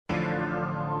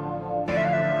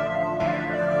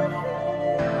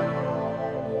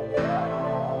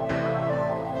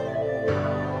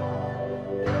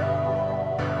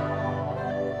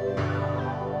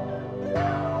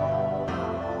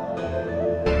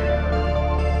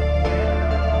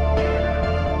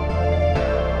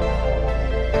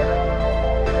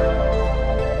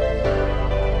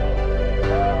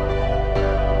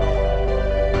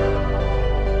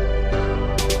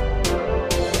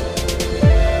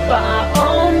by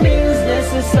all means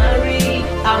necessary.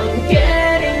 I'm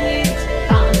getting it,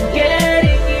 I'm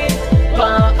getting it,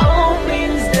 by all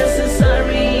means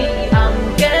necessary.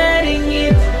 I'm getting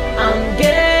it, I'm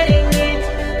getting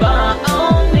it, by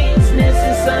all means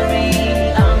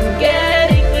necessary. I'm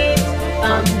getting it,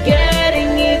 I'm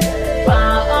getting it,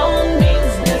 by all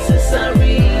means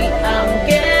necessary. I'm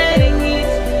getting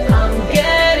it, I'm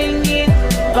getting it,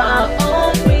 by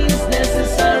all means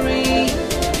necessary.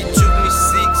 It took me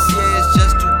 6 years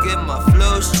just to get my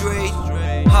flow straight.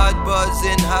 Hard bars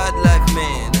and hard life,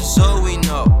 man, that's all we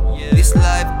know. This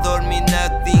life taught me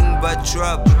nothing but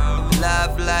trouble.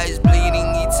 Life lies bleeding,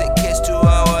 it's a curse to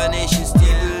our nation.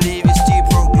 Still believing, still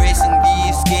progressing.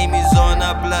 This game is on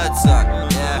our blood, son.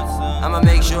 Yeah, I'ma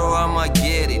make sure I'ma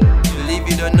get it. Believe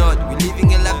it or not, we're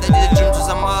living a life that is a dream to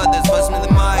some others. Pass me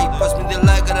the mic, pass me the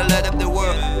light, gotta light up the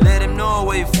world. Let them know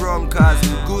where you from, cause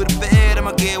good or bad,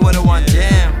 I'ma get what I want.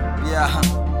 Damn, yeah.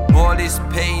 All this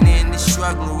pain and this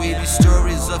struggle with the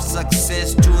stories of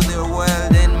success to the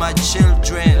world and my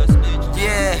children.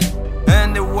 Yeah,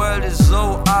 and the world is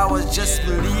low. I was just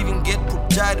believing, get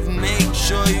productive, make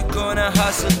sure you're gonna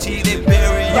hustle till they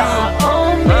bury you. By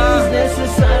all means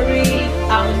necessary.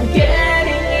 I'm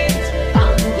getting it,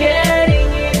 I'm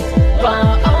getting it,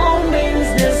 by all means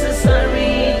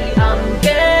necessary. I'm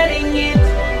getting it,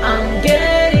 I'm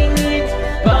getting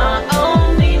it, by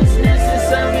all means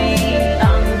necessary.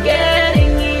 I'm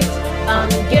getting it, I'm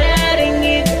getting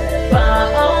it,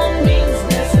 by all means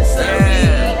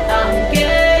necessary. I'm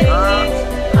getting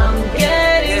it, I'm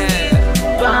getting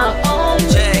it, by all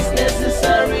means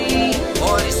necessary.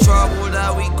 All this trouble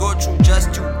that we go through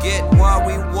just to get what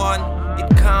we want,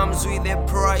 it comes with a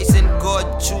price, and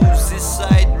God chooses this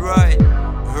side right.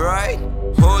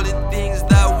 All the things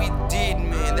that we did,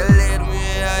 man, that led me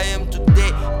where I am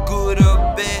today, good or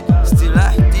bad, still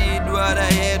I did what I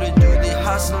had to do. The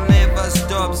hustle never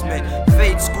stops, man.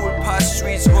 Fate, school, past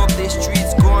streets, hope the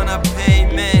streets gonna pay,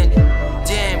 man.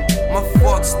 Damn, my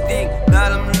folks think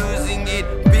that I'm losing it.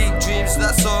 Big dreams,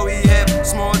 that's all we have.